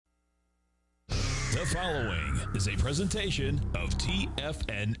The following is a presentation of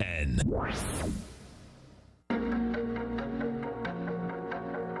TFNN.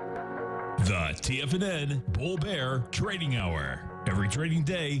 The TFNN Bull Bear Trading Hour. Every trading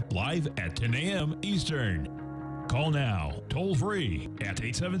day, live at 10 a.m. Eastern. Call now, toll free at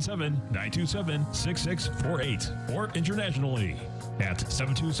 877-927-6648 or internationally at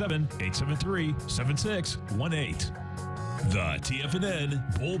 727-873-7618. The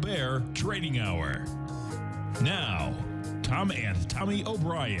TFNN Bull Bear Trading Hour. Now, Tom and Tommy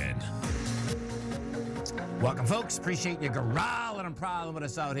O'Brien. Welcome, folks. Appreciate you growling and prowling with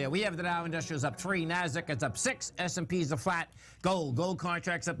us out here. We have the Dow Industrials up 3, Nasdaq is up 6, S&P's are flat. Gold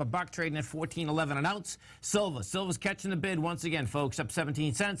contracts up $1, trading at $14.11 an ounce. Silver's catching the bid once again, folks, up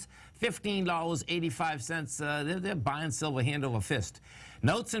 17 cents, $15.85. They're buying silver hand over fist.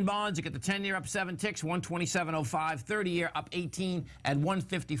 Notes and bonds, you get the 10-year up 7 ticks, 127.05, 30-year up 18 at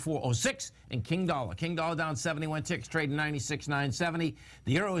 154.06, and King Dollar down 71 ticks, trading 96.970.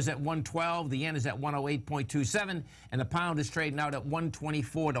 The euro is at 112, the yen is at 108.27, and the pound is trading out at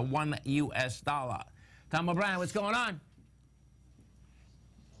 124 to 1 US dollar. Tom O'Brien, what's going on?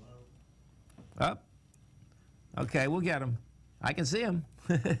 Hello. Oh. Okay, we'll get him. I can see him.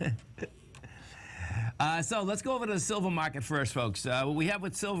 So let's go over to the silver market first, folks. What we have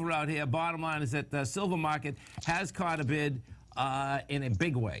with silver out here, bottom line is that the silver market has caught a bid in a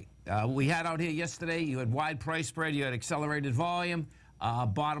big way. We had out here yesterday, you had wide price spread, you had accelerated volume.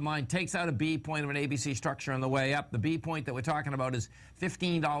 Bottom line, takes out a B point of an ABC structure on the way up. The B point that we're talking about is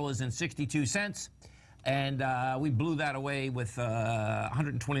 $15.62, and we blew that away with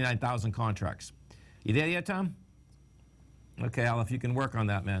 129,000 contracts. You there yet, Tom? Okay, Al, if you can work on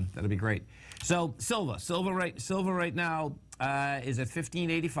that, man, that'd be great. So silver right now is at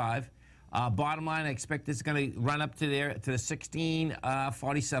 $15.85. Bottom line, I expect this is going to run up to the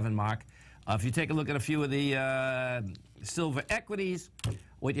 16.47 mark. If you take a look at a few of the silver equities,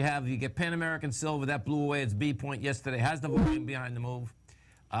 what you have, you get Pan American Silver, that blew away its B point yesterday, has the volume behind the move.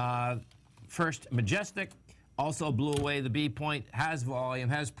 First Majestic also blew away the B point, has volume,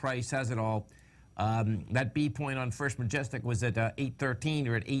 has price, has it all. That B point on First Majestic was at 813.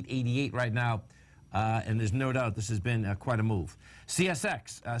 You're at 888 right now, and there's no doubt this has been quite a move.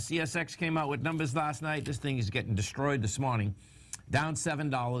 CSX came out with numbers last night. This thing is getting destroyed this morning. Down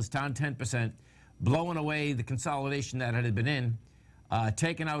 $7, down 10%, blowing away the consolidation that it had been in,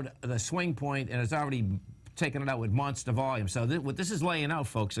 taking out the swing point, and it's already taken it out with monster volume. So what this is laying out,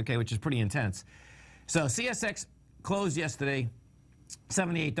 folks, okay, which is pretty intense. So CSX closed yesterday,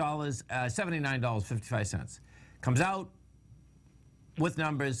 $79.55. Comes out with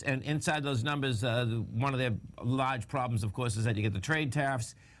numbers, and inside those numbers, one of their large problems, of course, is that you get the trade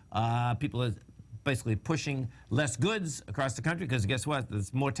tariffs. People are basically pushing less goods across the country because guess what?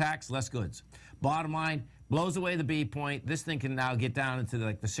 There's more tax, less goods. Bottom line, blows away the B point. This thing can now get down into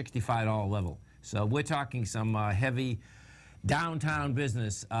like the $65 level. So we're talking some heavy downtown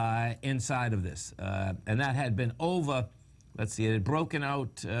business inside of this. And that had been over. Let's see, it had broken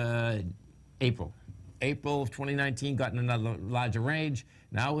out April of 2019, got in another larger range.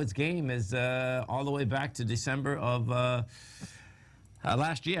 Now its game is all the way back to December of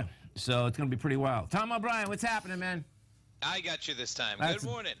last year. So it's going to be pretty wild. Tom O'Brien, what's happening, man? I got you this time. Good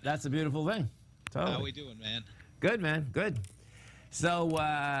morning. That's a beautiful thing. Totally. How we doing, man? Good, man. Good. So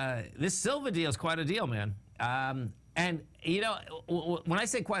this silver deal is quite a deal, man. And, you know, when I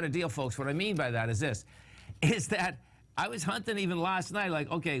say quite a deal, folks, what I mean by that is this, is that I was hunting even last night,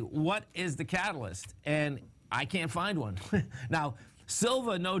 like, okay, what is the catalyst? And I can't find one. Now,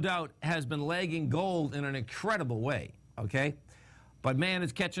 silver, no doubt, has been lagging gold in an incredible way, okay? But, man,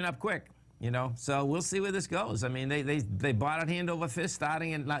 it's catching up quick, you know? So we'll see where this goes. I mean, they bought it hand over fist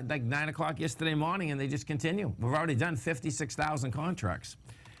starting at like 9 o'clock yesterday morning, and they just continue. We've already done 56,000 contracts.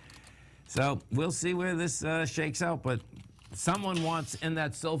 So we'll see where this shakes out. But someone wants in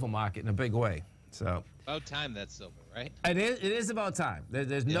that silver market in a big way. So about time that's silver, right? It is about time.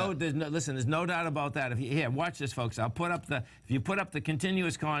 There's no doubt about that. Here, watch this, folks. If you put up the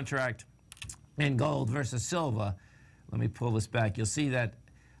continuous contract in gold versus silver, let me pull this back. You'll see that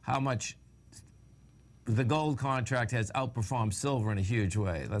how much the gold contract has outperformed silver in a huge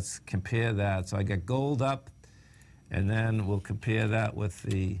way. Let's compare that. So I got gold up, and then we'll compare that with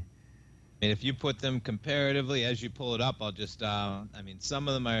the. And if you put them comparatively, as you pull it up, I'll just, I mean, some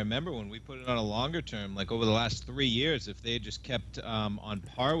of them I remember when we put it on a longer term, like over the last 3 years, if they had just kept on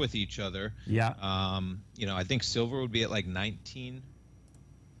par with each other, yeah. You know, I think silver would be at like $19.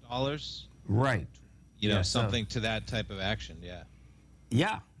 Right. You know, something to that type of action, yeah.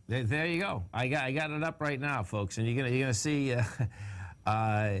 Yeah, there you go. I got it up right now, folks, and you're gonna see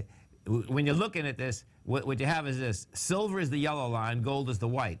when you're looking at this, what you have is this: silver is the yellow line, gold is the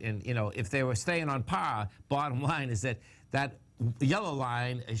white. And you know, if they were staying on par, bottom line is that yellow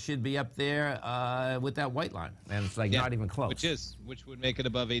line should be up there with that white line, and it's like not even close. Which would make it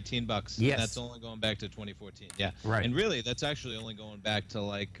above $18. Yes, and that's only going back to 2014. Yeah, right. And really, that's actually only going back to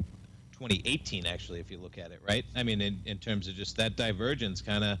like 2018. Actually, if you look at it, right? I mean, in terms of just that divergence,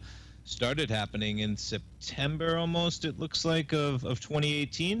 kind of started happening in September almost. It looks like of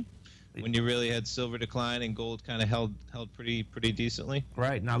 2018. When you really had silver decline and gold kind of held pretty decently.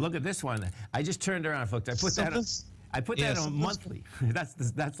 Right. Now look at this one. I just turned around, folks. I put that on monthly.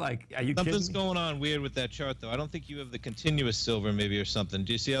 That's like, are you Something's kidding me? going on weird with that chart, though. I don't think you have the continuous silver, maybe, or something.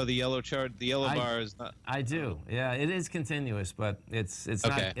 Do you see how the yellow chart, the yellow bar is not? I do. Yeah, it is continuous, but it's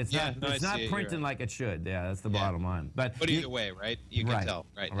okay. not printing like it should. Yeah, that's the bottom line. But either way, right? You can tell.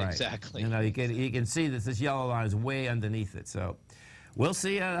 Right. Exactly. You know, you can see that this yellow line is way underneath it. So we'll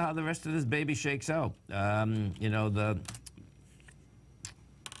see how the rest of this baby shakes out. You know,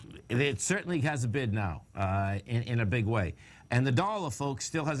 it certainly has a bid now in a big way. And the dollar, folks,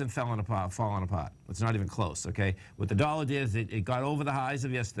 still hasn't fallen apart. It's not even close, okay? What the dollar did is it got over the highs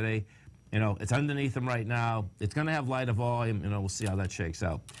of yesterday. You know, it's underneath them right now. It's going to have lighter volume. You know, we'll see how that shakes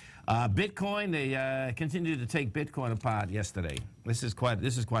out. Bitcoin, they continued to take Bitcoin apart yesterday. This is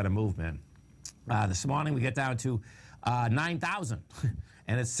quite a move, man. This morning we get down to 9,000.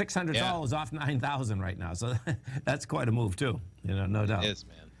 And it's $600 off 9,000 right now. So that's quite a move, too. You know, no doubt. It is,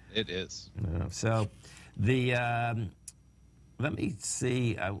 man. It is. So the let me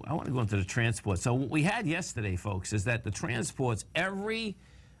see. I want to go into the transport. So what we had yesterday, folks, is that the transports, every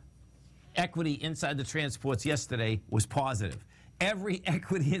equity inside the transports yesterday was positive. Every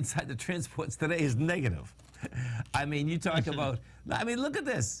equity inside the transports today is negative. I mean, you talk about, I mean, look at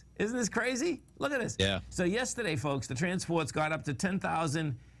this. Isn't this crazy? Look at this. Yeah. So yesterday, folks, the transports got up to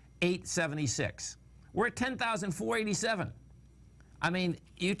 10,876. We're at 10,487. I mean,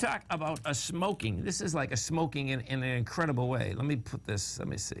 you talk about a smoking. This is like a smoking in an incredible way. Let me put this, let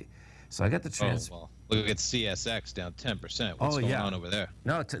me see. So I got the well, look at CSX down 10%. What's going on over there?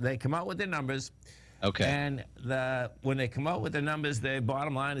 No, they come out with their numbers. Okay. And when they come out with their numbers, their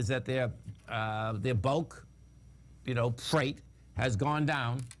bottom line is that their bulk, you know, freight has gone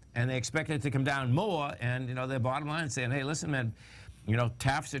down, and they expect it to come down more. And, you know, their bottom line is saying, hey, listen, man, you know,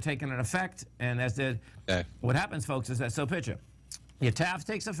 tariffs are taking an effect. And what happens, folks, is that, so picture. Your tariff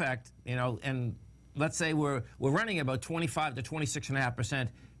takes effect, you know, and let's say we're running about 25 to 26.5%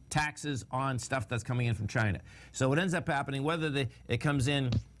 taxes on stuff that's coming in from China. So what ends up happening, whether it comes in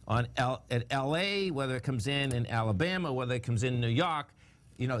at L.A., whether it comes in Alabama, whether it comes in New York,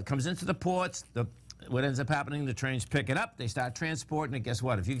 you know, it comes into the ports. What ends up happening, the trains pick it up, they start transporting it. Guess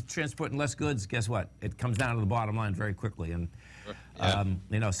what? If you're transporting less goods, guess what? It comes down to the bottom line very quickly. And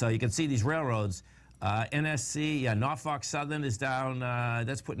you know, so you can see these railroads. NSC, Norfolk Southern is down.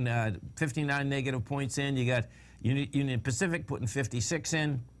 That's putting 59 negative points in. You got Union Pacific putting 56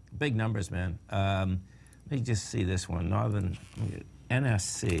 in. Big numbers, man. Let me just see this one. Northern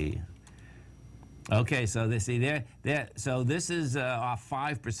NSC. Okay, so they see so this is off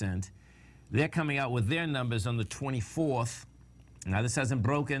 5%. They're coming out with their numbers on the 24th. Now this hasn't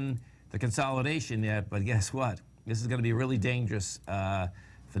broken the consolidation yet, but guess what? This is going to be really dangerous.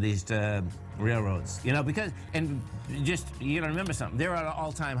 For these railroads, you know, because, and just, you got to remember something, they're at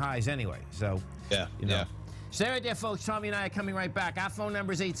all-time highs anyway, so, you know. Stay right there, folks. Tommy and I are coming right back. Our phone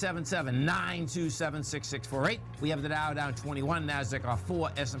number is 877-927-6648. We have the Dow down 21, NASDAQ off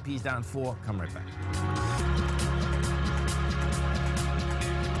 4, S&P's down 4. Come right back.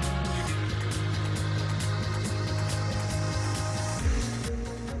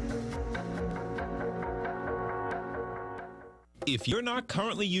 If you're not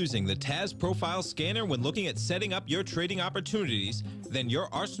currently using the TAS Profile Scanner when looking at setting up your trading opportunities, then your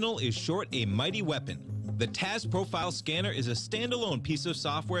arsenal is short a mighty weapon. The TAS Profile Scanner is a standalone piece of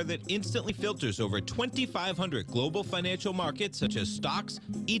software that instantly filters over 2,500 global financial markets such as stocks,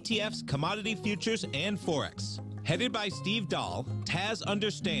 ETFs, commodity futures, and Forex. Headed by Steve Dahl, TAS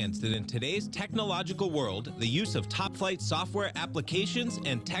understands that in today's technological world, the use of top-flight software applications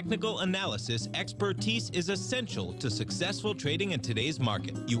and technical analysis expertise is essential to successful trading in today's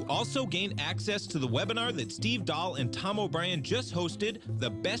market. You also gain access to the webinar that Steve Dahl and Tom O'Brien just hosted,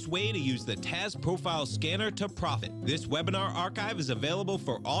 The Best Way to Use the TAS Profile Scanner to Profit. This webinar archive is available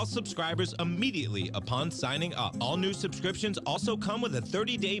for all subscribers immediately upon signing up. All new subscriptions also come with a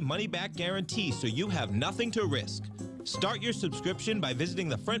 30-day money-back guarantee, so you have nothing to risk. Start your subscription by visiting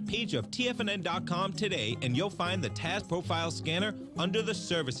the front page of TFNN.com today, and you'll find the TAS Profile Scanner under the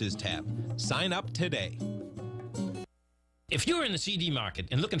Services tab. Sign up today. If you're in the CD market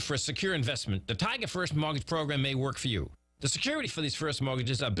and looking for a secure investment, the Tiger First Mortgage Program may work for you. The security for these first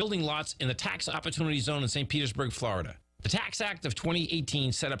mortgages are building lots in the tax opportunity zone in St. Petersburg, Florida. The Tax Act of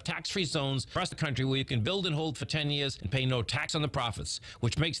 2018 set up tax-free zones across the country where you can build and hold for 10 years and pay no tax on the profits,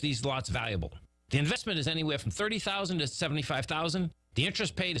 which makes these lots valuable. The investment is anywhere from $30,000 to $75,000. The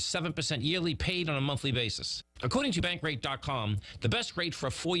interest paid is 7% yearly, paid on a monthly basis. According to Bankrate.com, the best rate for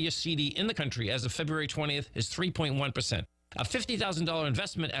a 4-year CD in the country as of February 20th is 3.1%. A $50,000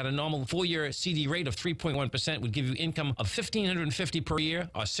 investment at a normal 4-year CD rate of 3.1% would give you income of $1,550 per year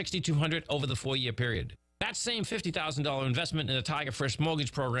or $6,200 over the 4-year period. That same $50,000 investment in the Tiger First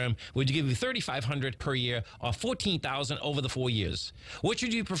Mortgage Program would give you $3,500 per year or $14,000 over the 4 years. Which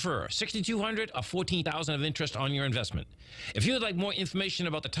would you prefer, $6,200 or $14,000 of interest on your investment? If you would like more information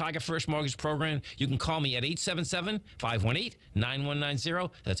about the Tiger First Mortgage Program, you can call me at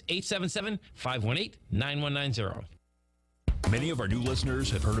 877-518-9190. That's 877-518-9190. Many of our new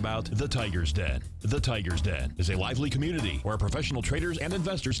listeners have heard about The Tiger's Den. The Tiger's Den is a lively community where professional traders and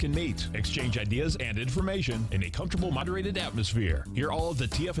investors can meet, exchange ideas and information in a comfortable, moderated atmosphere. Hear all of the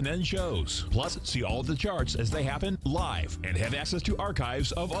TFNN shows, plus see all of the charts as they happen live and have access to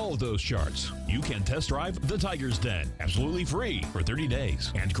archives of all of those charts. You can test drive The Tiger's Den absolutely free for 30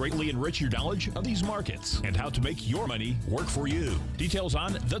 days and greatly enrich your knowledge of these markets and how to make your money work for you. Details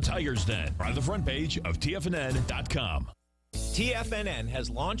on The Tiger's Den are on the front page of TFNN.com. TFNN has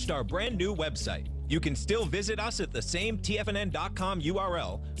launched our brand new website. You can still visit us at the same TFNN.com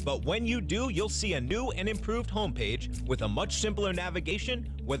URL, but when you do, you'll see a new and improved homepage with a much simpler navigation,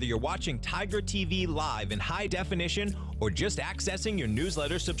 whether you're watching Tiger TV live in high definition or just accessing your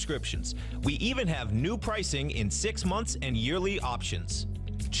newsletter subscriptions. We even have new pricing in 6 months and yearly options.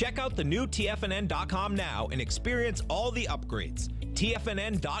 Check out the new TFNN.com now and experience all the upgrades.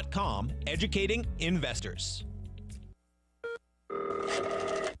 TFNN.com, educating investors.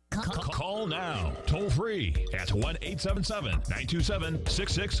 Call now, toll free at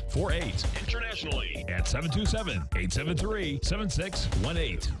 1-877-927-6648. Internationally at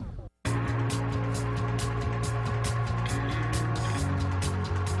 727-873-7618.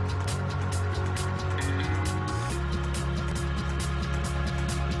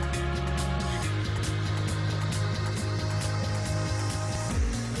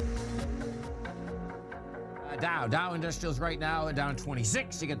 Dow Industrials right now are down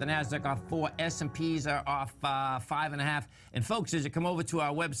 26. You get the NASDAQ off 4. S&Ps are off 5.5. And folks, as you come over to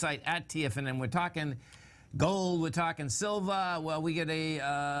our website at TFNN, we're talking gold, we're talking silver. Well, we get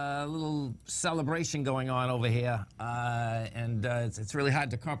a little celebration going on over here. It's really hard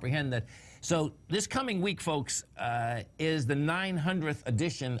to comprehend that. So this coming week, folks, is the 900th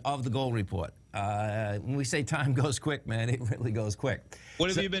edition of the Gold Report. When we say time goes quick, man, it really goes quick. What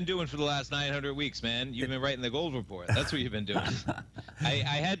have you been doing for the last 900 weeks, man? You've been writing the Gold Report. That's what you've been doing. I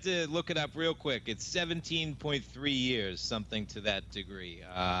had to look it up real quick. It's 17.3 years, something to that degree.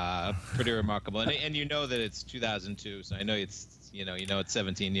 Pretty remarkable. And you know that it's 2002, so I know it's it's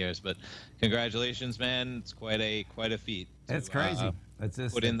 17 years. But congratulations, man! It's quite a feat. It's crazy.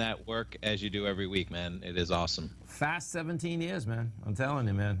 Put in that work as you do every week, man. It is awesome. Fast 17 years, man. I'm telling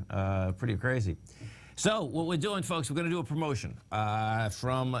you, man. Pretty crazy. So what we're doing, folks, we're going to do a promotion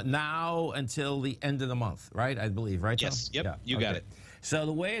from now until the end of the month, right? I believe, right, Tom? Yes. Yep. Yeah. You got it. So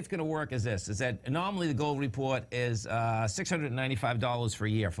the way it's going to work is this: is that normally the Gold Report is $695 for a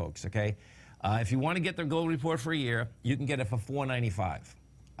year, folks. Okay. If you want to get the Gold Report for a year, you can get it for $495.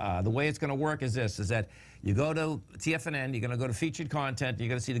 The way it's going to work is this: is that you go to TFNN, you're going to go to featured content, you're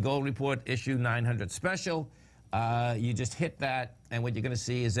going to see the Gold Report issue 900 special. You just hit that, and what you're going to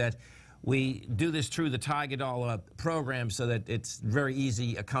see is that we do this through the Tiger Dollar program so that it's very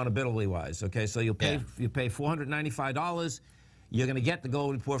easy accountability-wise. Okay, so you pay $495. You're going to get the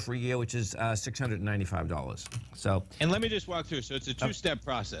Gold Report for a year, which is $695. So, and let me just walk through. So it's a two-step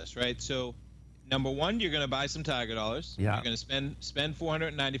process, right? So number one, you're going to buy some Tiger dollars. Yeah. You're going to spend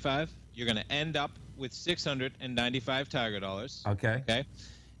 $495. You're going to end up with 695 Tiger dollars. Okay. Okay.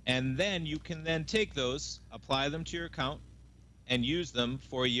 And then you can then take those, apply them to your account, and use them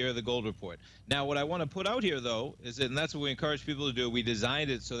for a year of the Gold Report. Now, what I want to put out here, though, is that, and that's what we encourage people to do, we designed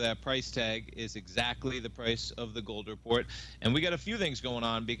it so that price tag is exactly the price of the Gold Report. And we got a few things going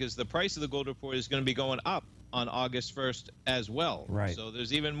on because the price of the Gold Report is going to be going up on August 1st as well. Right. So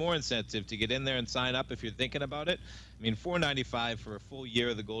there's even more incentive to get in there and sign up if you're thinking about it. I mean, $495 for a full year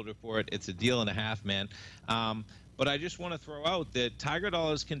of the Gold Report, it's a deal and a half, man. But I just want to throw out that Tiger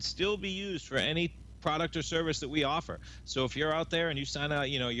dollars can still be used for any product or service that we offer. So if you're out there and you sign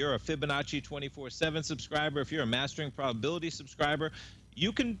out, you're a Fibonacci 24/7 subscriber, if you're a Mastering Probability subscriber,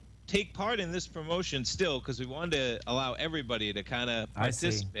 you can take part in this promotion still, because we wanted to allow everybody to kind of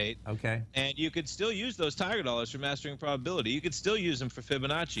participate. Okay. And you could still use those Tiger dollars for mastering probability. You could still use them for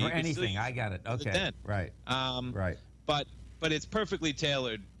Fibonacci. For anything. I got it. Okay. Right. Right. But it's perfectly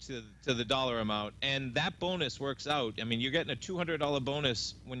tailored to the dollar amount, and that bonus works out. I mean, you're getting a $200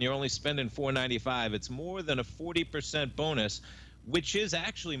 bonus when you're only spending $495. It's more than a 40% bonus, which is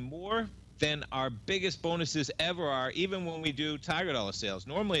actually more than our biggest bonuses ever are, even when we do Tiger dollar sales.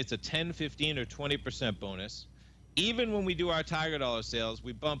 Normally, it's a 10, 15, or 20% bonus. Even when we do our Tiger dollar sales,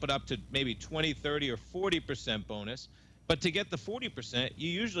 we bump it up to maybe 20, 30, or 40% bonus. But to get the 40%, you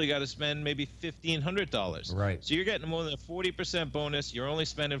usually got to spend maybe $1,500. Right. So you're getting more than a 40% bonus. You're only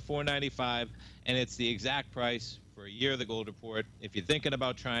spending $495, and it's the exact price for a year of the Gold Report. If you're thinking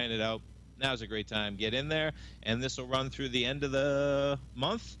about trying it out, now's a great time. Get in there, and this will run through the end of the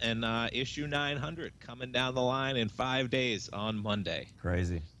month. And issue 900 coming down the line in 5 days on Monday.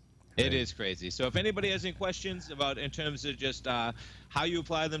 Crazy. It is crazy. So if anybody has any questions about in terms of just how you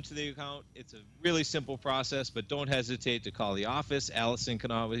apply them to the account, it's a really simple process, but don't hesitate to call the office. Allison can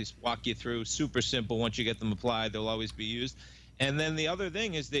always walk you through. Super simple. Once you get them applied, they'll always be used. And then the other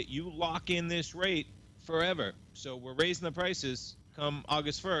thing is that you lock in this rate forever. So we're raising the prices come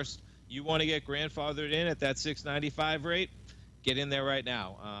August 1st. You want to get grandfathered in at that $695 rate, get in there right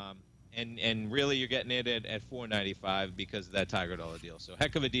now. And really, you're getting it at $495 because of that Tiger dollar deal. So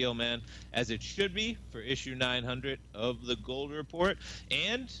heck of a deal, man, as it should be for issue 900 of the Gold Report.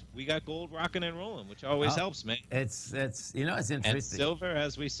 And we got gold rocking and rolling, which always helps, man. It's you know, it's interesting. And silver,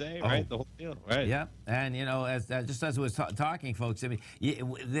 as we say, right? The whole deal, right? Yeah, and you know, as just as we was talking, folks, I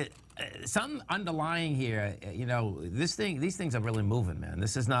mean, some underlying here, you know, these things are really moving, man.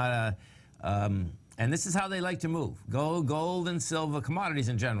 This is not a. And this is how they like to move. Gold and silver, commodities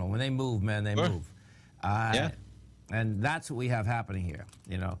in general. When they move, man, they move. Yeah. And that's what we have happening here,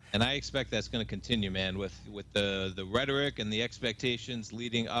 you know. And I expect that's going to continue, man, with the rhetoric and the expectations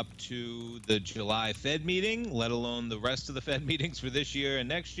leading up to the July Fed meeting, let alone the rest of the Fed meetings for this year and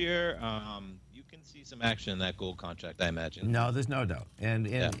next year. You can see some action in that gold contract, I imagine. No, there's no doubt. And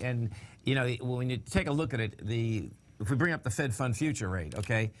you know, when you take a look at it, if we bring up the Fed Fund future rate,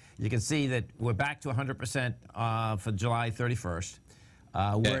 okay, you can see that we're back to 100% for July 31st.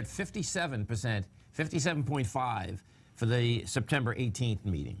 We're at 57%, 57.5 for the September 18th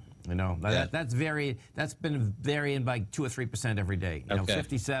meeting. You know, that's been varying by 2 or 3% every day. You know,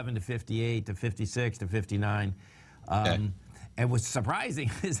 57 to 58 to 56 to 59. And what's surprising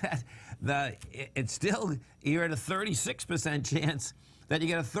is that it's still, you're at a 36% chance that you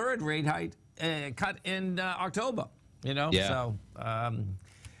get a third rate hike cut in October. You know, so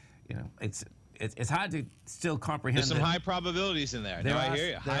you know, it's hard to still comprehend. There's some high probabilities in there. I hear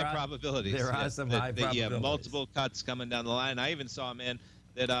you. High probabilities. There are some high probabilities. Yeah, multiple cuts coming down the line. I even saw, man,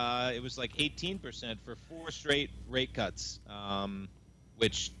 that it was like 18% for 4 straight rate cuts,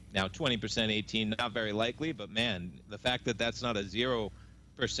 which now 20%, 18, not very likely. But man, the fact that that's not a 0%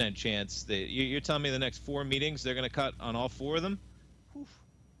 chance that you're telling me the next 4 meetings they're going to cut on all 4 of them.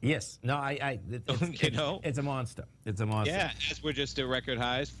 Yes. No, it's a monster. It's a monster. Yeah, as we're just at record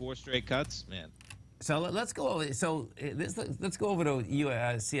highs, 4 straight cuts, man. So let's go over. So let's go over to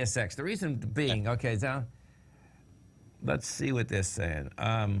CSX. The reason being, okay, so let's see what they're saying.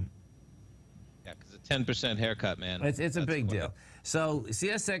 Yeah, because a 10% haircut, man. It's a big deal. So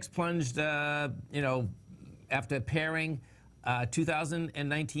CSX plunged, you know, after pairing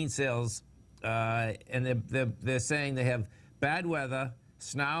 2019 sales, and they're saying they have bad weather,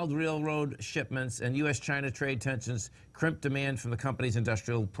 snarled railroad shipments, and U.S.-China trade tensions crimped demand from the company's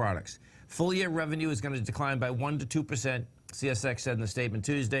industrial products. Full-year revenue is going to decline by 1 to 2%, CSX said in the statement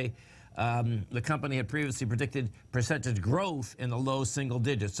Tuesday. The company had previously predicted percentage growth in the low single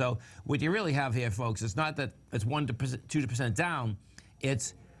digits. So what you really have here, folks, it's not that it's 1 to 2% down.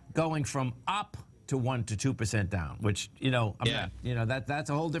 It's going from up to 1 to 2% down, which, you know,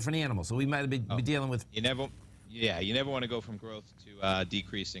 that's a whole different animal. So we might be dealing with... You never want to go from growth to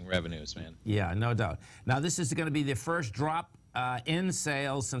decreasing revenues, man. Yeah, no doubt. Now, this is going to be the first drop in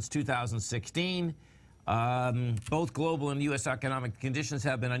sales since 2016. Both global and U.S. economic conditions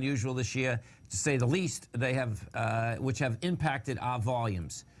have been unusual this year, to say the least. They have, which have impacted our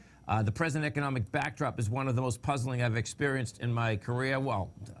volumes. The present economic backdrop is one of the most puzzling I've experienced in my career.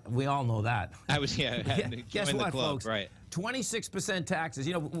 Well, we all know that. I was Guess what, folks? Right. 26% taxes.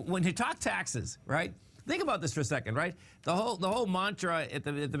 You know, when you talk taxes, right? Think about this for a second, right? The whole mantra at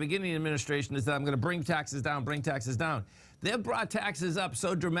the beginning of the administration is that I'm going to bring taxes down, bring taxes down. They've brought taxes up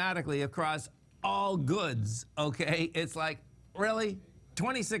so dramatically across all goods, okay? It's like, really?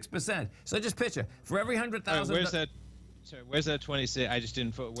 26%. So just picture, for every 100,000... Sorry, where's that 26? I just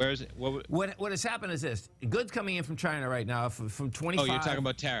didn't. Where is it? What has happened is this: goods coming in from China right now from 25. Oh, you're talking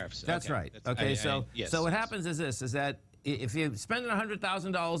about tariffs. That's okay. right. That's, Okay, yes, so what happens is this: is that if you're spending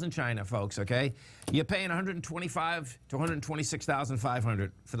 $100,000 in China, folks, okay, you're paying $125,000 to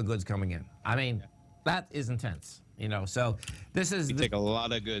 $126,500 for the goods coming in. I mean, that is intense. You know, so this is... You take a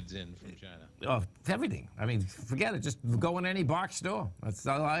lot of goods in from China. Oh, everything. I mean, forget it. Just go in any box store. That's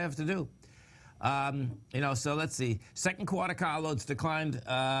all I have to do. You know, so let's see. Second quarter carloads declined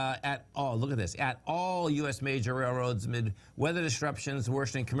at all U.S. major railroads amid weather disruptions,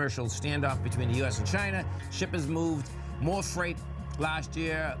 worsening commercial standoff between the U.S. and China. Shippers moved more freight last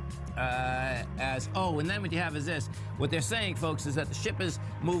year and then what you have is this. What they're saying, folks, is that the shippers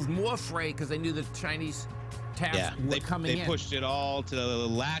moved more freight because they knew the Chinese tariffs were coming in. They pushed it all to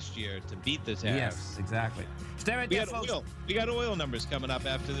last year to beat the tariffs. Yes, exactly. Stay right there, folks. We got oil numbers coming up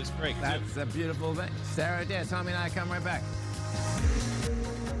after this break, That's a beautiful thing. Stay right there. Tommy and I come right back.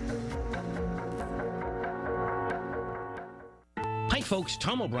 Hi folks,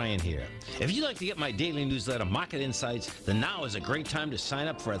 Tom O'Brien here. If you'd like to get my daily newsletter, Market Insights, then now is a great time to sign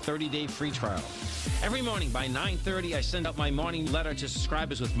up for a 30-day free trial. Every morning by 9:30, I send out my morning letter to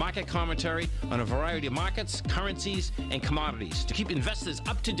subscribers with market commentary on a variety of markets, currencies, and commodities to keep investors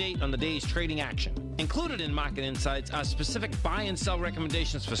up to date on the day's trading action. Included in Market Insights are specific buy and sell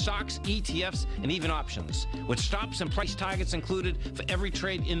recommendations for stocks, ETFs, and even options, with stops and price targets included for every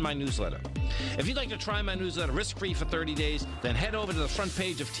trade in my newsletter. If you'd like to try my newsletter risk-free for 30 days, then head over to the front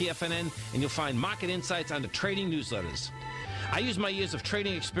page of TFNN and you'll find Market Insights under Trading Newsletters. I use my years of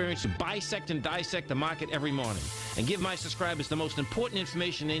trading experience to bisect and dissect the market every morning and give my subscribers the most important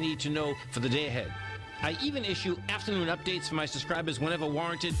information they need to know for the day ahead. I even issue afternoon updates for my subscribers whenever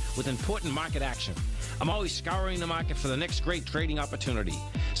warranted with important market action. I'm always scouring the market for the next great trading opportunity.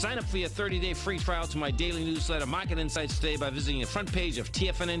 Sign up for your 30-day free trial to my daily newsletter, Market Insights, today by visiting the front page of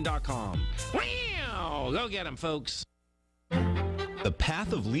TFNN.com. Wow! Go get them, folks. The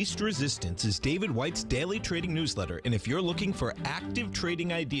Path of Least Resistance is David White's daily trading newsletter, and if you're looking for active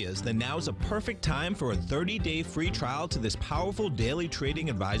trading ideas, then now's a perfect time for a 30-day free trial to this powerful daily trading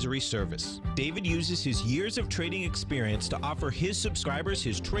advisory service. David uses his years of trading experience to offer his subscribers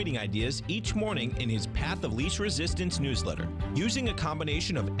his trading ideas each morning in his Path of Least Resistance newsletter. Using a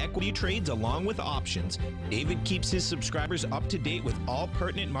combination of equity trades along with options, David keeps his subscribers up to date with all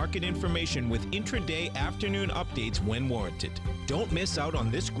pertinent market information with intraday afternoon updates when warranted. Don't miss out on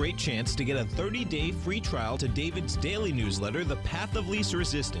this great chance to get a 30-day free trial to David's daily newsletter, The Path of Least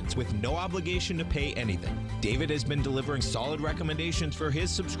Resistance, with no obligation to pay anything. David has been delivering solid recommendations for his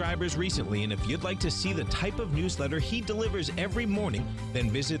subscribers recently, and if you'd like to see the type of newsletter he delivers every morning, then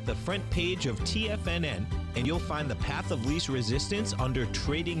visit the front page of TFNN and you'll find The Path of Least Resistance under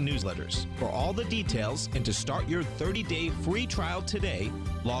Trading Newsletters. For all the details and to start your 30-day free trial today,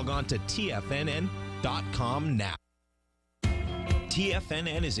 log on to TFNN.com now.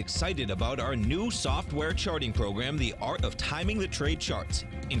 TFNN is excited about our new software charting program, The Art of Timing the Trade Charts.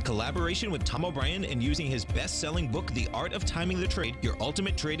 In collaboration with Tom O'Brien and using his best-selling book, The Art of Timing the Trade, Your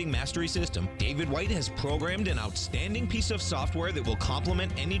Ultimate Trading Mastery System, David White has programmed an outstanding piece of software that will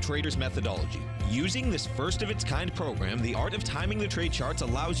complement any trader's methodology. Using this first-of-its-kind program, The Art of Timing the Trade Charts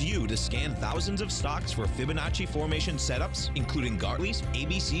allows you to scan thousands of stocks for Fibonacci formation setups, including Gartleys,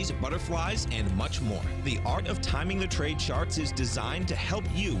 ABCs, butterflies, and much more. The Art of Timing the Trade Charts is designed to help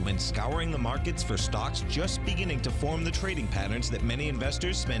you when scouring the markets for stocks just beginning to form the trading patterns that many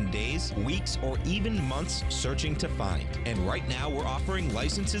investors spend days, weeks, or even months searching to find. And right now, we're offering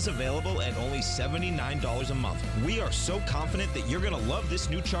licenses available at only $79 a month. We are so confident that you're going to love this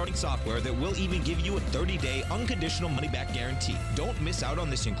new charting software that will even give you a 30-day unconditional money-back guarantee. Don't miss out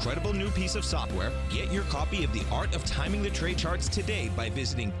on this incredible new piece of software. Get your copy of The Art of Timing the Trade Charts today by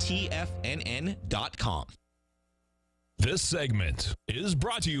visiting TFNN.com. This segment is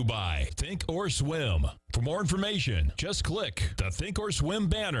brought to you by Think or Swim. For more information, just click the Think or Swim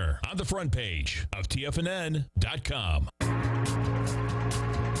banner on the front page of TFNN.com.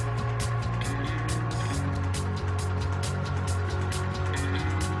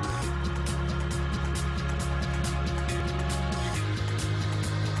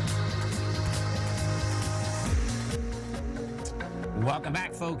 Welcome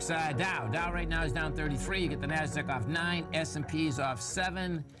back, folks. Dow right now is down 33. You get the Nasdaq off 9, S&P's off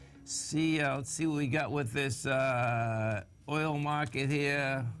 7. Let's see what we got with this oil market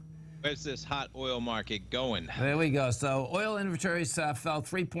here. Where's this hot oil market going? There we go. So oil inventories fell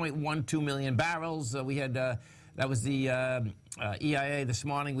 3.12 million barrels. We had that was the EIA this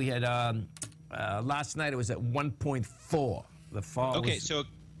morning. We had last night it was at 1.4. The fall. Okay, was, so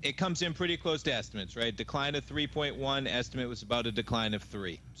it comes in pretty close to estimates, right? Decline of 3.1, estimate was about a decline of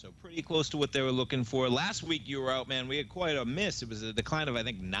 3. So pretty close to what they were looking for. Last week you were out, man. We had quite a miss. It was a decline of, I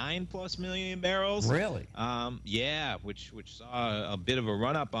think, 9+ million barrels. Really? Yeah, which saw a bit of a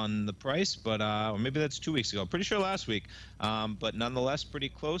run up on the price, but or maybe that's 2 weeks ago. Pretty sure last week, but nonetheless pretty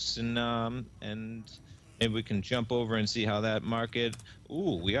close. And maybe we can jump over and see how that market.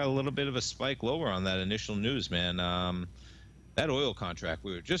 Ooh, we got a little bit of a spike lower on that initial news, man. That oil contract,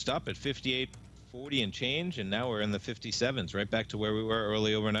 we were just up at 58.40 and change, and now we're in the 57s, right back to where we were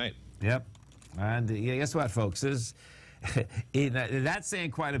early overnight. Yep. And yeah, guess what, folks? That's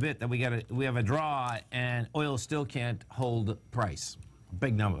saying quite a bit that we have a draw, and oil still can't hold price.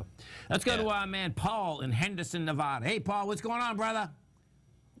 Big number. Let's go to our man Paul in Henderson, Nevada. Hey, Paul, what's going on, brother?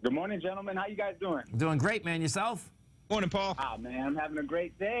 Good morning, gentlemen. How you guys doing? Doing great, man. Yourself? Morning, Paul. Ah, man, I'm having a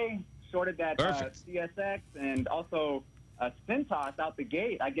great day. Shorted that CSX and also Cintas out the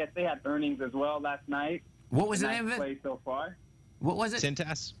gate. I guess they had earnings as well last night. What was the Nice name of it? play so far. What was it?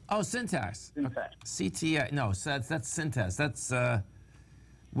 Cintas. Oh, Cintas. Cintas. CTA. No, that's Cintas. That's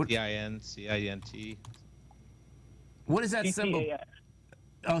what? CINT. What is that symbol? CTAS.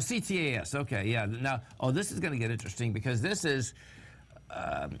 Oh, CTAS. Okay, yeah. Now, this is going to get interesting because this is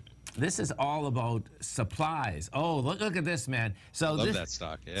all about supplies. Oh, look at this, man. So Love that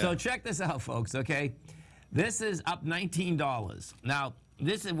stock. Yeah. So check this out, folks. Okay, this is up $19. Now,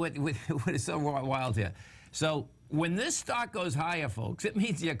 this is what is so wild here. So when this stock goes higher, folks, it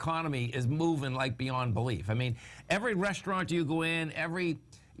means the economy is moving like beyond belief. I mean, every restaurant you go in,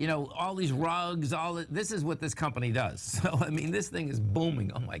 all these rugs, this is what this company does. So, I mean, this thing is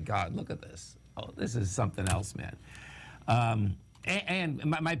booming. Oh, my God, look at this. Oh, this is something else, man. And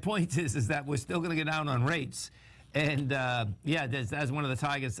my point is that we're still going to get down on rates. And, as one of the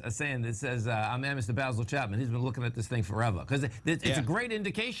Tigers saying, it says, I'm Mr. Basil Chapman. He's been looking at this thing forever. Because it's a great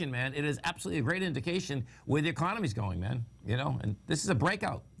indication, man. It is absolutely a great indication where the economy's going, man. And this is a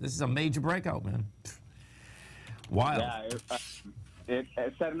breakout. This is a major breakout, man. Wild. Yeah,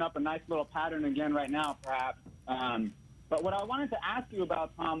 it's setting up a nice little pattern again right now, perhaps. But what I wanted to ask you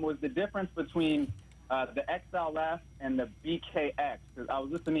about, Tom, was the difference between the XLF and the BKX. 'Cause I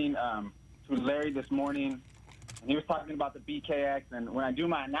was listening to Larry this morning, and he was talking about the BKX. And when I do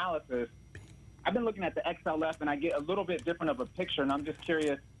my analysis, I've been looking at the XLF, and I get a little bit different of a picture. And I'm just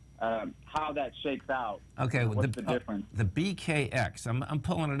curious how that shakes out. Okay, what's the difference? The BKX. I'm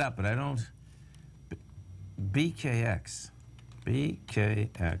pulling it up, but I don't. BKX.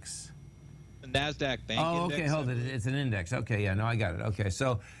 BKX. The NASDAQ bank Oh, index. okay, hold it. It's an index. Okay, yeah, no, I got it. Okay,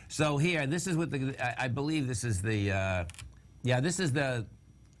 so here, this is what I believe this is the, this is the,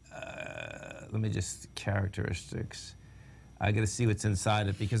 let me just, characteristics. I got to see what's inside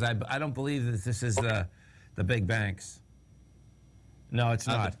it because I don't believe that this is the big banks. No, it's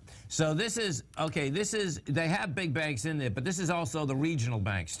not. So this is, they have big banks in there, but this is also the regional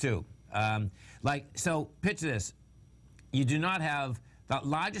banks too. So picture this. You do not have the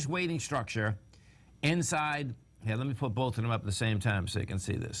largest weighting structure inside. Here, let me put both of them up at the same time so you can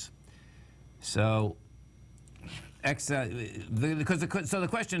see this. So, the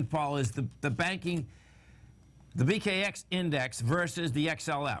question, Paul, is the banking, the BKX index versus the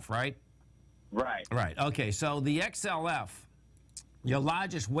XLF, right? Right. Right. Okay. So the XLF, your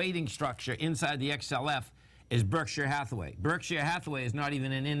largest weighting structure inside the XLF is Berkshire Hathaway. Berkshire Hathaway is not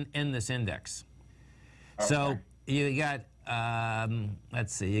even in this index. Okay. So you got,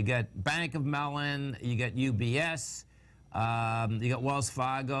 let's see, you got Bank of Mellon, you got UBS, you got Wells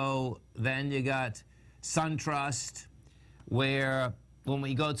Fargo, then you got SunTrust, where when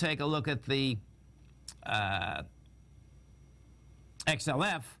we go take a look at the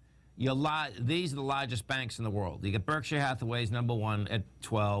XLF, these are the largest banks in the world. You got Berkshire Hathaway's number 1 at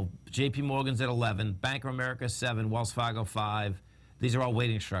 12, JP Morgan's at 11, Bank of America 7, Wells Fargo 5. These are all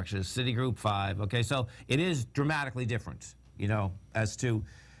weighting structures. Citigroup 5. Okay, so it is dramatically different, as to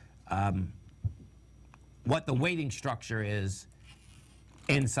what the weighting structure is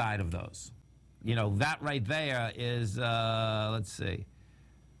inside of those. That right there is, let's see.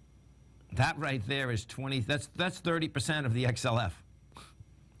 That right there is 20. That's 30% of the XLF.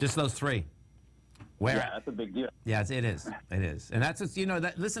 Just those three. Yeah, that's a big deal. Yeah, it is. It is. And that's what's,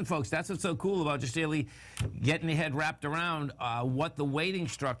 listen, folks, that's what's so cool about just really getting your head wrapped around what the weighting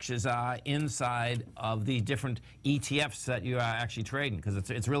structures are inside of the different ETFs that you are actually trading, because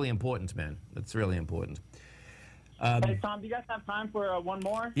it's really important, man. It's really important. Hey, Tom, do you guys have time for one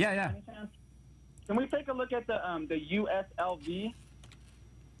more? Yeah. Any chance? Can we take a look at the USLV?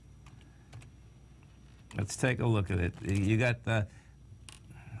 Let's take a look at it. You got the...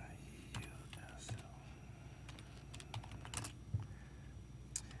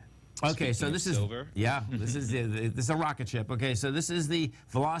 Okay, so Speaking this of is silver. yeah, this is a rocket ship. Okay, so this is the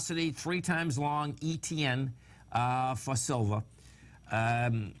Velocity 3 times long ETN for silver.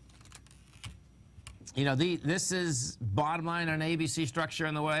 You know, this is bottom line on ABC structure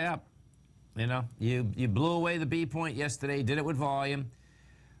on the way up. You know, you blew away the B point yesterday, did it with volume.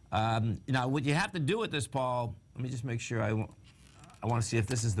 Now, what you have to do with this, Paul, let me just make sure I want to see if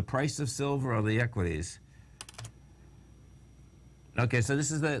this is the price of silver or the equities. Okay, so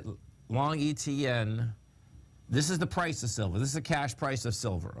this is the long ETN. This is the price of silver. This is the cash price of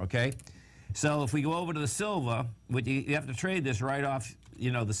silver, okay? So if we go over to the silver, you have to trade this right off,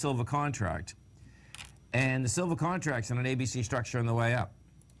 you know, the silver contract. And the silver contract's on an ABC structure on the way up,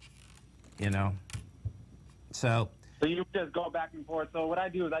 you know? So you just go back and forth. So what I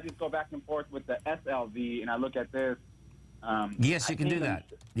do is I just go back and forth with the SLV, and I look at this. Yes, you can do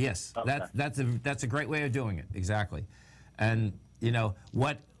that. Yes, Okay. that's a great way of doing it, exactly. And, you know,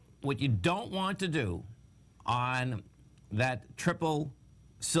 what you don't want to do on that triple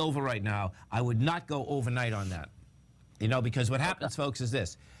silver right now, I would not go overnight on that. You know, because what happens, folks, is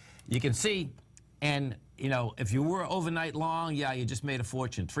this. You can see, and, you know, if you were overnight long, yeah, you just made a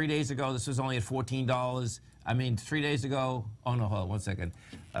fortune. 3 days ago, this was only at $14. I mean, 3 days ago, oh, no, hold on 1 second.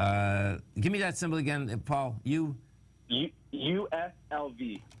 Give me that symbol again, Paul.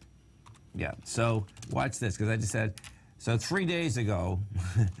 USLV. Yeah, so watch this, because I just said, so 3 days ago,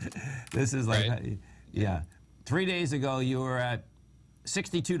 this is like, Right. yeah, 3 days ago you were at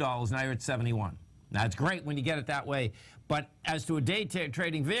 $62, now you're at 71. Now it's great when you get it that way, but as to a day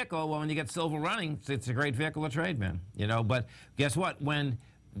trading vehicle, well, when you get silver running, it's a great vehicle to trade, man. You know, but guess what? When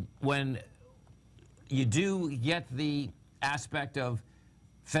you do get the aspect of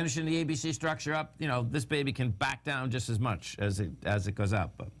finishing the ABC structure up, you know, this baby can back down just as much as it goes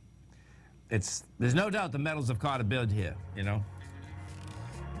up. But there's no doubt the metals have caught a bid here, you know.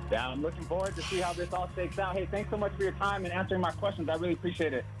 Yeah, I'm looking forward to see how this all shakes out. Hey, thanks so much for your time and answering my questions. I really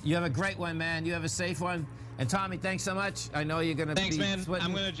appreciate it. You have a great one, man. You have a safe one. And Tommy, thanks so much. I know you're going to Thanks, be man. sweating.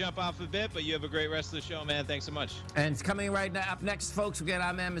 I'm going to jump off a bit, but you have a great rest of the show, man. Thanks so much. And it's coming right now. Up next, folks, we got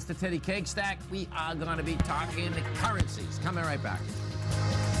our man, Mr. Teddy Cakestack. We are going to be talking currencies. Coming right back.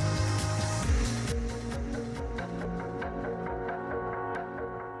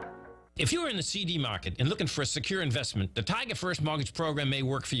 If you're in the CD market and looking for a secure investment, the Tiger First Mortgage Program may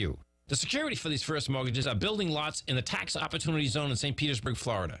work for you. The security for these first mortgages are building lots in the tax opportunity zone in St. Petersburg,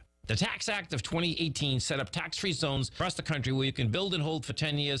 Florida. The Tax Act of 2018 set up tax-free zones across the country where you can build and hold for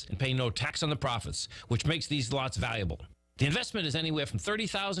 10 years and pay no tax on the profits, which makes these lots valuable. The investment is anywhere from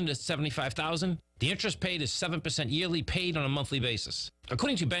 $30,000 to $75,000. The interest paid is 7% yearly, paid on a monthly basis.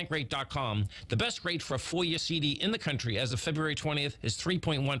 According to Bankrate.com, the best rate for a 4-year CD in the country as of February 20th is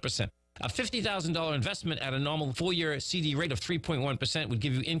 3.1%. A $50,000 investment at a normal 4-year CD rate of 3.1% would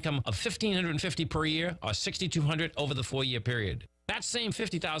give you income of $1,550 per year or $6,200 over the 4-year period. That same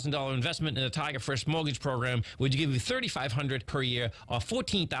 $50,000 investment in the Tiger First Mortgage Program would give you $3,500 per year or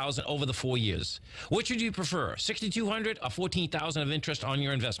 $14,000 over the 4 years. Which would you prefer, $6,200 or $14,000 of interest on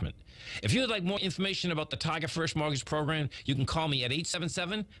your investment? If you would like more information about the Tiger First Mortgage Program, you can call me at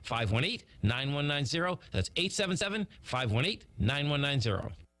 877-518-9190. That's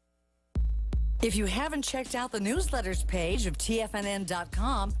 877-518-9190. If you haven't checked out the newsletters page of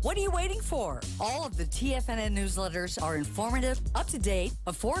TFNN.com, what are you waiting for? All of the TFNN newsletters are informative, up-to-date,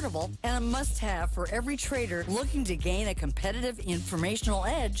 affordable, and a must-have for every trader looking to gain a competitive informational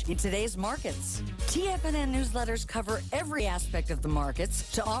edge in today's markets. TFNN newsletters cover every aspect of the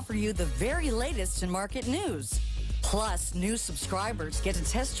markets to offer you the very latest in market news. Plus, new subscribers get to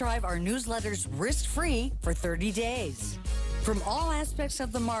test drive our newsletters risk-free for 30 days. From all aspects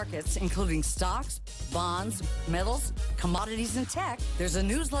of the markets, including stocks, bonds, metals, commodities, and tech, there's a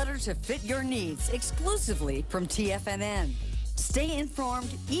newsletter to fit your needs exclusively from TFNN. Stay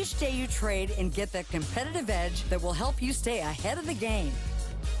informed each day you trade and get that competitive edge that will help you stay ahead of the game.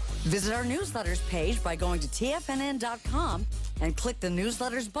 Visit our newsletters page by going to TFNN.com and click the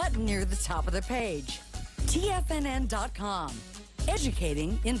newsletters button near the top of the page. TFNN.com,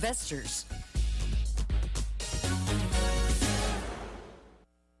 educating investors.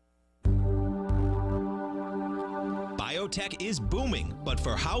 Biotech is booming, but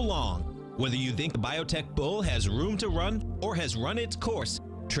for how long? Whether you think the biotech bull has room to run or has run its course,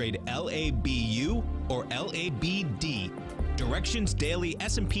 trade LABU or LABD. Direction's daily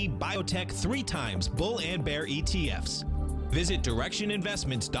S&P Biotech 3 times bull and bear ETFs. Visit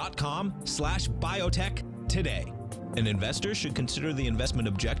directioninvestments.com/biotech today. An investor should consider the investment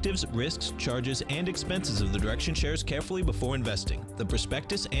objectives, risks, charges, and expenses of the direction shares carefully before investing. The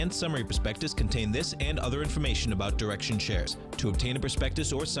prospectus and summary prospectus contain this and other information about direction shares. To obtain a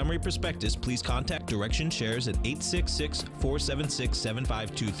prospectus or summary prospectus, please contact Direction Shares at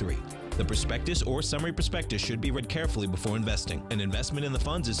 866-476-7523. The prospectus or summary prospectus should be read carefully before investing. An investment in the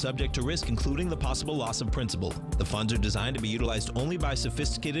funds is subject to risk, including the possible loss of principal. The funds are designed to be utilized only by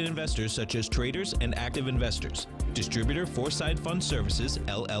sophisticated investors such as traders and active investors. Distributor Foreside Fund Services,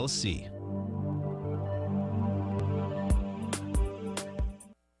 LLC.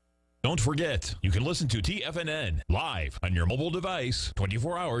 Don't forget, you can listen to TFNN live on your mobile device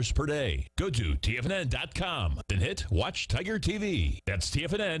 24 hours per day. Go to TFNN.com, then hit Watch Tiger TV. That's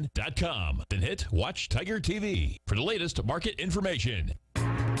TFNN.com, then hit Watch Tiger TV for the latest market information.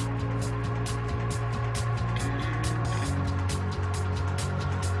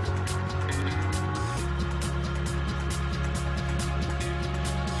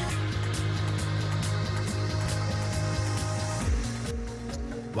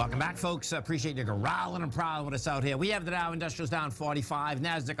 Welcome back, folks. Appreciate you growling and prowling with us out here. We have the Dow Industrials down 45,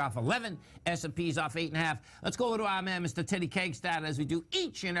 NASDAQ off 11, S&P's off 8.5. Let's go over to our man, Mr. Teddy Kegstad, as we do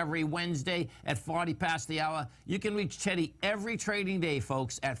each and every Wednesday at 40 past the hour. You can reach Teddy every trading day,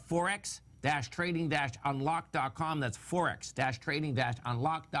 folks, at forex-trading-unlock.com. That's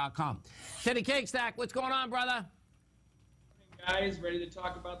forex-trading-unlock.com. Teddy Kegstad, what's going on, brother? Guys, ready to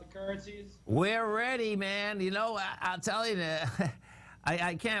talk about the currencies? We're ready, man. You know, I'll tell you,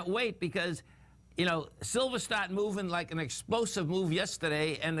 I can't wait because, you know, silver started moving like an explosive move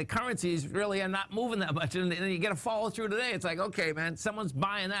yesterday, and the currencies really are not moving that much. And you get a follow through today. It's like, okay, man, someone's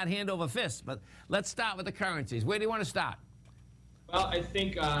buying that hand over fist. But let's start with the currencies. Where do you want to start? Well, I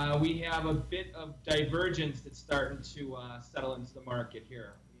think we have a bit of divergence that's starting to settle into the market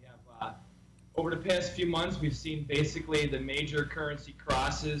here. We have, over the past few months, we've seen basically the major currency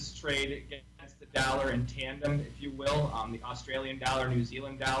crosses trade against the dollar in tandem, if you will. The Australian dollar, New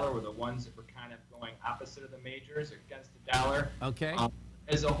Zealand dollar were the ones that were kind of going opposite of the majors against the dollar. Okay.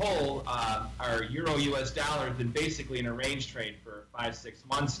 As a whole, our euro-US dollar has been basically in a range trade for 5-6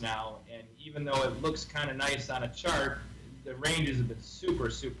 months now, and even though it looks kind of nice on a chart, the ranges have been super,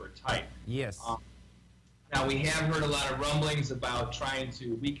 super tight. Yes. Now, we have heard a lot of rumblings about trying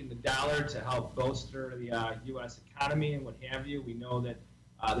to weaken the dollar to help bolster the U.S. economy and what have you. We know that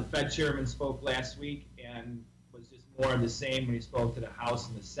the Fed chairman spoke last week and was just more of the same when he spoke to the House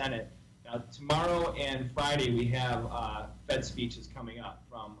and the Senate. Now, tomorrow and Friday, we have Fed speeches coming up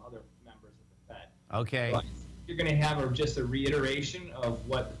from other members of the Fed. Okay. So you're going to have just a reiteration of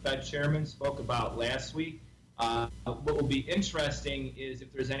what the Fed chairman spoke about last week. What will be interesting is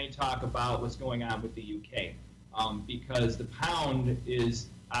if there's any talk about what's going on with the UK, because the pound is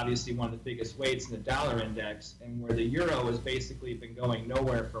obviously one of the biggest weights in the dollar index, and where the euro has basically been going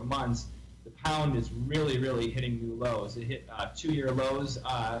nowhere for months, the pound is really, really hitting new lows. It hit 2-year lows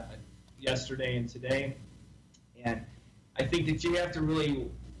yesterday and today, and I think that you have to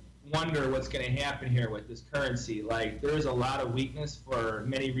really wonder what's going to happen here with this currency. Like, there is a lot of weakness for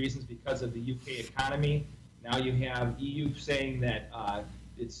many reasons because of the UK economy. Now you have EU saying that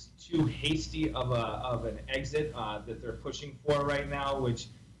it's too hasty of an exit that they're pushing for right now, which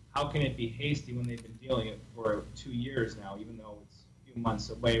how can it be hasty when they've been dealing it for 2 years now, even though it's a few months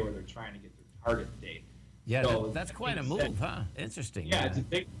away where they're trying to get their target date. Yeah, so that's quite a move, huh? Interesting. Yeah, it's a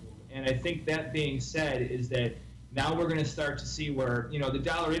big move. And I think that being said is that now we're going to start to see where, you know, the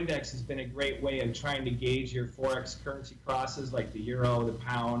dollar index has been a great way of trying to gauge your Forex currency crosses like the euro, the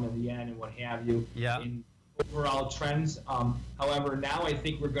pound, and the yen, and what have you. Yeah. In overall trends. However, now I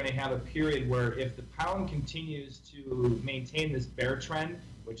think we're going to have a period where if the pound continues to maintain this bear trend,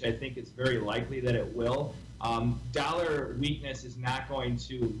 which I think it's very likely that it will, dollar weakness is not going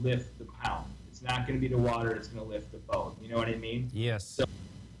to lift the pound. It's not going to be the water that's going to lift the boat. You know what I mean? Yes. So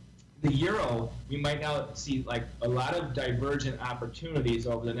the euro, we might now see like a lot of divergent opportunities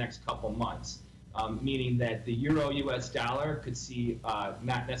over the next couple months, meaning that the euro-US dollar could see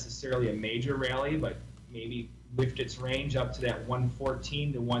not necessarily a major rally, but maybe lift its range up to that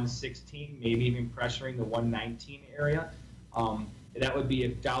 114 to 116, maybe even pressuring the 119 area. That would be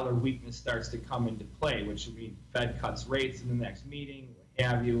if dollar weakness starts to come into play, which would mean Fed cuts rates in the next meeting, what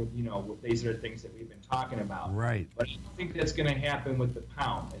have you. You know, these are things that we've been talking about. Right. But I don't think that's going to happen with the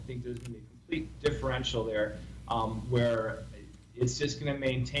pound. I think there's going to be a complete differential there where it's just going to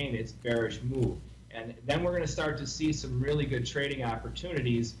maintain its bearish move. And then we're going to start to see some really good trading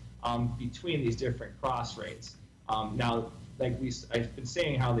opportunities between these different cross rates. Now, like I've been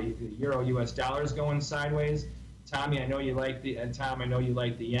saying how the euro-US dollar is going sideways. Tommy, I know you like the, and Tom, I know you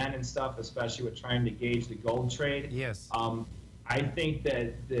like the yen and stuff, especially with trying to gauge the gold trade. Yes. I think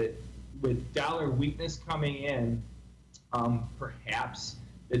that with dollar weakness coming in, perhaps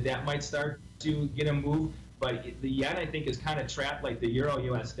that might start to get a move. But the yen, I think, is kind of trapped like the euro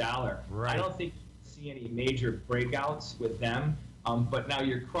US dollar. Right. I don't think you see any major breakouts with them. But now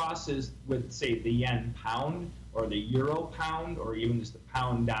your crosses with, say, the yen pound or the euro pound or even just the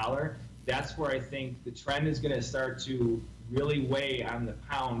pound dollar, that's where I think the trend is going to start to really weigh on the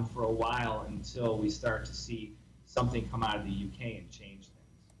pound for a while until we start to see something come out of the UK and change things.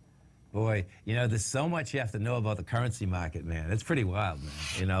 Boy, you know, there's so much you have to know about the currency market, man. It's pretty wild, man.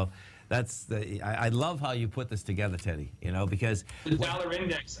 You know, that's I love how you put this together, Teddy. You know, because the dollar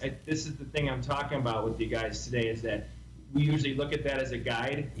index. This is the thing I'm talking about with you guys today. Is that we usually look at that as a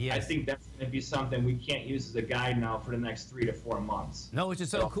guide. Yes. I think that's going to be something we can't use as a guide now for the next 3 to 4 months. No, which is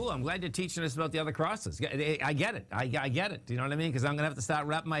so cool. I'm glad you're teaching us about the other crosses. I get it. I get it. You know what I mean? Because I'm going to have to start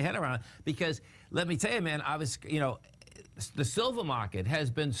wrapping my head around it. Because let me tell you, man, the silver market has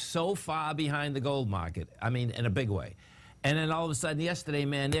been so far behind the gold market. I mean, in a big way. And then all of a sudden, yesterday,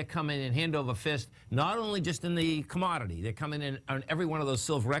 man, they're coming in hand over fist, not only just in the commodity, they're coming in on every one of those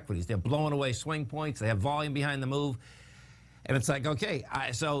silver equities. They're blowing away swing points. They have volume behind the move. And it's like, okay,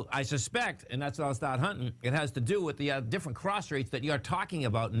 so I suspect, and that's what I'll start hunting, it has to do with the different cross rates that you're talking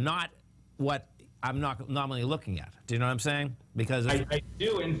about, not what I'm not normally looking at. Do you know what I'm saying? Because I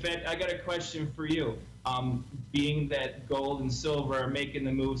do. In fact, I got a question for you. Being that gold and silver are making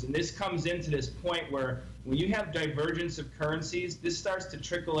the moves, and this comes into this point where when you have divergence of currencies, this starts to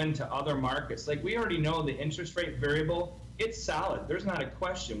trickle into other markets. Like we already know the interest rate variable, it's solid. There's not a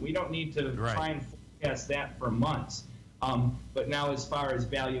question. We don't need to try and forecast that for months. But now as far as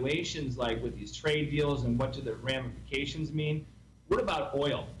valuations, like with these trade deals and what do the ramifications mean, what about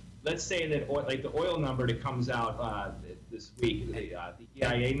oil? Let's say that like the oil number that comes out this week, the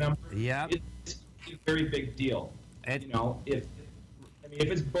EIA number, it's a very big deal. You know, if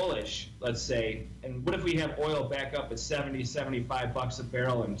it's bullish, let's say, and what if we have oil back up at 70, 75 bucks a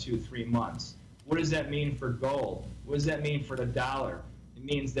barrel in 2-3 months? What does that mean for gold? What does that mean for the dollar? It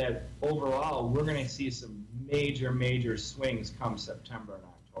means that overall we're going to see some major swings come September and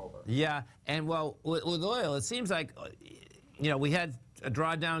October. Yeah, and well, with oil, it seems like, you know, we had a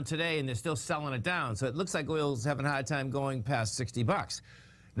drawdown today and they're still selling it down. So it looks like oil's having a hard time going past 60 bucks.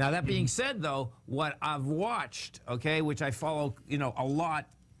 Now, that being said, though, what I've watched, okay, which I follow, you know, a lot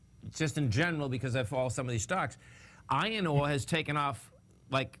just in general because I follow some of these stocks, iron ore has taken off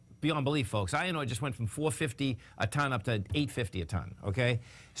like beyond belief, folks. Iron ore just went from $450 a ton up to $850 a ton, okay?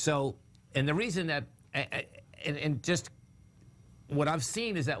 So, and the reason that, and just what I've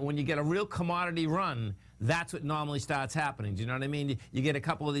seen is that when you get a real commodity run, that's what normally starts happening. Do you know what I mean? You get a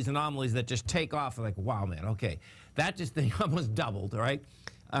couple of these anomalies that just take off. Like, wow, man, okay. That just thing almost doubled, all right?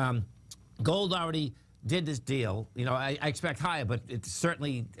 Gold already did this deal. You know, I expect higher, but it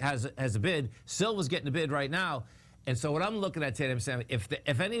certainly has a bid. Silver's getting a bid right now. And so what I'm looking at today, I'm saying,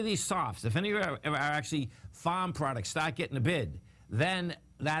 if any of these softs, if any of our actually farm products start getting a bid, then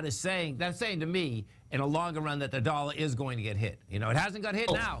that's saying to me in a longer run that the dollar is going to get hit. You know, it hasn't got hit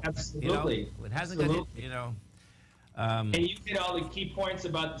now. Absolutely. You know, it hasn't got hit, you know. And you hit all the key points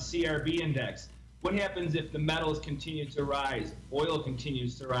about the CRB index. What happens if the metals continue to rise, oil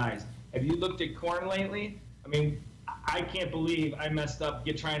continues to rise? Have you looked at corn lately? I mean, I can't believe I messed up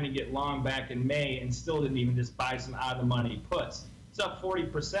trying to get long back in May and still didn't even just buy some out-of-the-money puts. It's up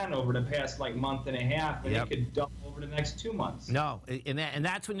 40% over the past like month and a half, and it could double over the next 2 months. No, and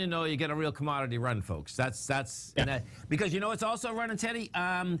that's when you know you get a real commodity run, folks. That's because you know it's also running, Teddy,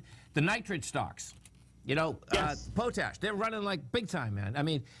 the nitrate stocks. You know, potash, they're running like big time, man. I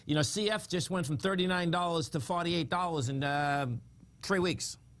mean, you know, CF just went from $39 to $48 in 3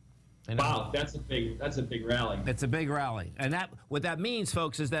 weeks. You know? Wow, that's a big rally. It's a big rally. And what that means,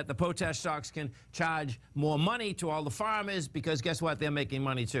 folks, is that the potash stocks can charge more money to all the farmers because guess what? They're making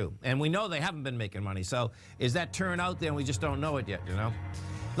money too. And we know they haven't been making money. So is that turn out there and we just don't know it yet, you know?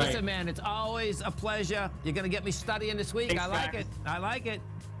 Listen, man, it's always a pleasure. You're going to get me studying this week. Thanks, I like it. I like it.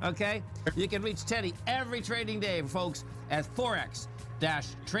 Okay? You can reach Teddy every trading day, folks, at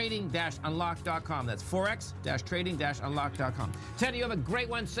forex-trading-unlock.com. That's forex-trading-unlock.com. Teddy, you have a great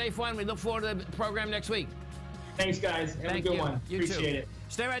one, safe one. We look forward to the program next week. Thanks, guys. Have a good one. Appreciate it.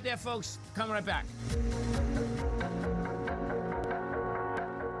 Stay right there, folks. Coming right back.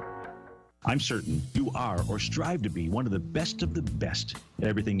 I'm certain you are or strive to be one of the best at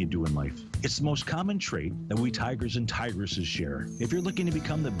everything you do in life. It's the most common trait that we tigers and tigresses share. If you're looking to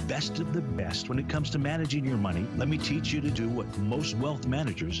become the best of the best when it comes to managing your money, let me teach you to do what most wealth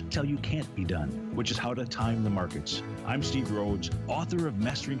managers tell you can't be done, which is how to time the markets. I'm Steve Rhodes, author of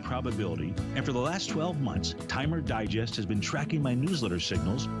Mastering Probability, and for the last 12 months, Timer Digest has been tracking my newsletter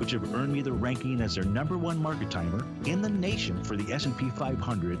signals, which have earned me the ranking as their #1 market timer in the nation for the S&P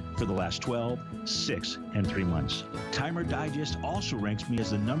 500 for the last 12, 6, and 3 months. Timer Digest also ranks me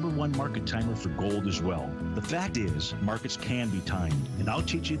as the #1 market timer for gold as well. The fact is, markets can be timed, and I'll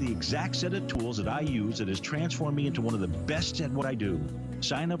teach you the exact set of tools that I use that has transformed me into one of the best at what I do.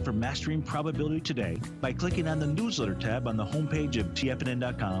 Sign up for Mastering Probability today by clicking on the newsletter tab on the homepage of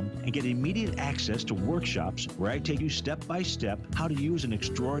TFNN.com and get immediate access to workshops where I take you step by step how to use an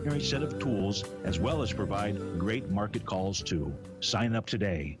extraordinary set of tools as well as provide great market calls too. Sign up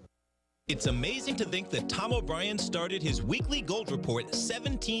today. It's amazing to think that Tom O'Brien started his weekly gold report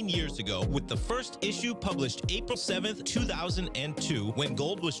 17 years ago with the first issue published April 7th, 2002, when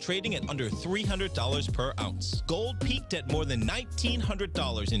gold was trading at under $300 per ounce. Gold peaked at more than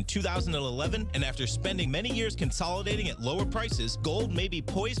 $1,900 in 2011, and after spending many years consolidating at lower prices, gold may be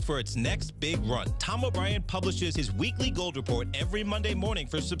poised for its next big run. Tom O'Brien publishes his weekly gold report every Monday morning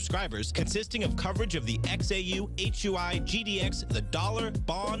for subscribers, consisting of coverage of the XAU, HUI, GDX, the dollar,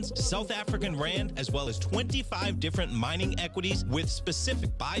 bonds, South African Rand, as well as 25 different mining equities with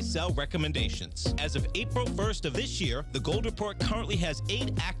specific buy-sell recommendations. As of April 1st of this year, the Gold Report currently has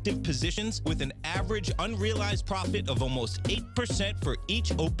 8 active positions with an average unrealized profit of almost 8% for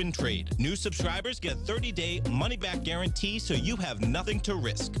each open trade. New subscribers get a 30-day money-back guarantee, so you have nothing to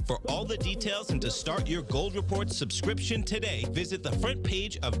risk. For all the details and to start your Gold Report subscription today, visit the front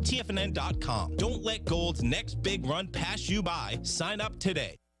page of TFNN.com. Don't let gold's next big run pass you by. Sign up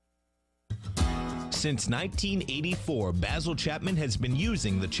today. Since 1984, Basil Chapman has been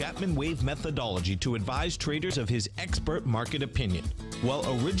using the Chapman Wave methodology to advise traders of his expert market opinion. While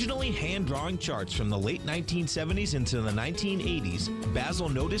originally hand-drawing charts from the late 1970s into the 1980s, Basil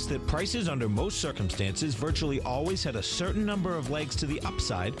noticed that prices under most circumstances virtually always had a certain number of legs to the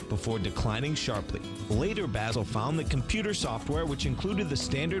upside before declining sharply. Later, Basil found that computer software, which included the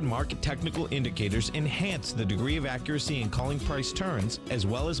standard market technical indicators, enhanced the degree of accuracy in calling price turns as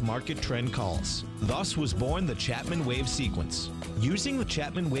well as market trend calls. Thus was born the Chapman Wave sequence. Using the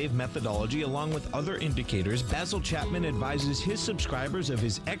Chapman Wave methodology along with other indicators, Basil Chapman advises his subscribers of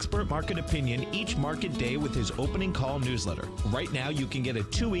his expert market opinion each market day with his opening call newsletter. Right now, you can get a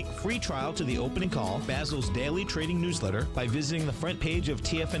 2-week free trial to the opening call, Basil's daily trading newsletter, by visiting the front page of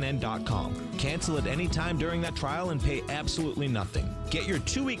TFNN.com. Cancel at any time during that trial and pay absolutely nothing. Get your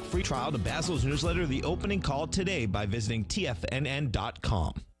 2-week free trial to Basil's newsletter, The Opening Call, today by visiting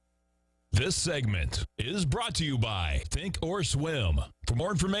TFNN.com. This segment is brought to you by Think or Swim. For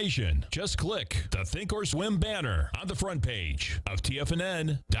more information, just click the Think or Swim banner on the front page of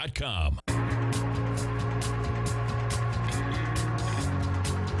TFNN.com.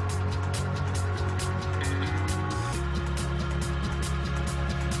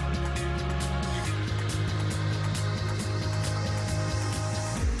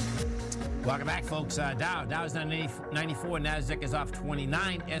 Welcome back, folks. Dow's down 94, NASDAQ is off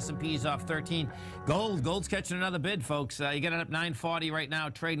 29, S&P is off 13. Gold's catching another bid, folks. You get it up 940 right now,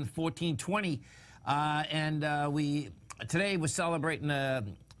 trading 1420. Today we're celebrating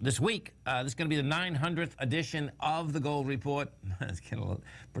this week. This is going to be the 900th edition of the Gold Report. It's getting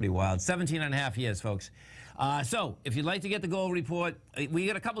pretty wild. 17 and a half years, folks. So if you'd like to get the Gold Report, we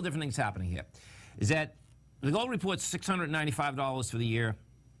got a couple different things happening here. Is that the Gold Report's $695 for the year.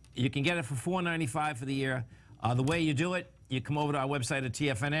 You can get it for $495 for the year. The way you do it, you come over to our website at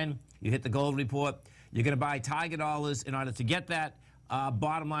TFNN, you hit the Gold Report. You're going to buy Tiger dollars in order to get that.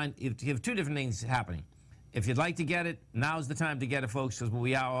 Bottom line, you have 2 different things happening. If you'd like to get it, now's the time to get it, folks, because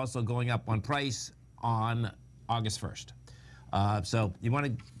we are also going up on price on August 1st. So you want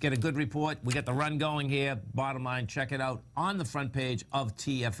to get a good report. We got the run going here. Bottom line, check it out on the front page of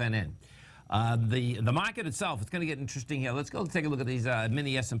TFNN. The market itself, it's going to get interesting here. Let's go take a look at these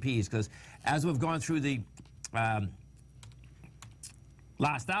mini S&Ps, because as we've gone through the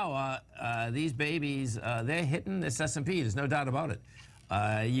last hour, these babies, they're hitting this S&P. There's no doubt about it.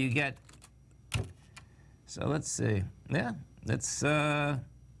 You get, so let's see. Yeah, that's,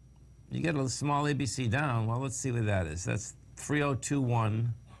 you get a small ABC down. Well, let's see what that is. That's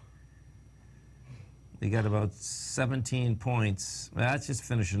 3021. They got about 17 points. That's just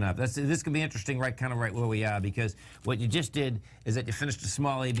finishing up. This could be interesting, right where we are, because what you just did is that you finished a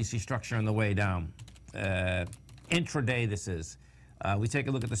small ABC structure on the way down. Intraday, this is. We take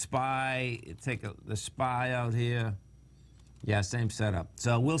a look at the SPY. Take the SPY out here. Yeah, same setup.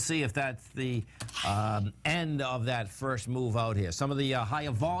 So we'll see if that's the end of that first move out here. Some of the higher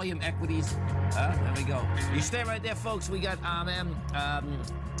volume equities. There we go. You stay right there, folks. We got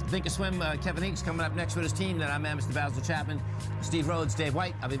Thinkorswim, Kevin Hinks coming up next with his team. Then I'm Mr. Basil Chapman, Steve Rhodes, Dave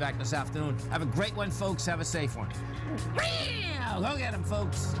White. I'll be back this afternoon. Have a great one, folks. Have a safe one. Go get him,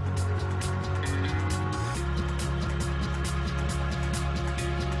 folks.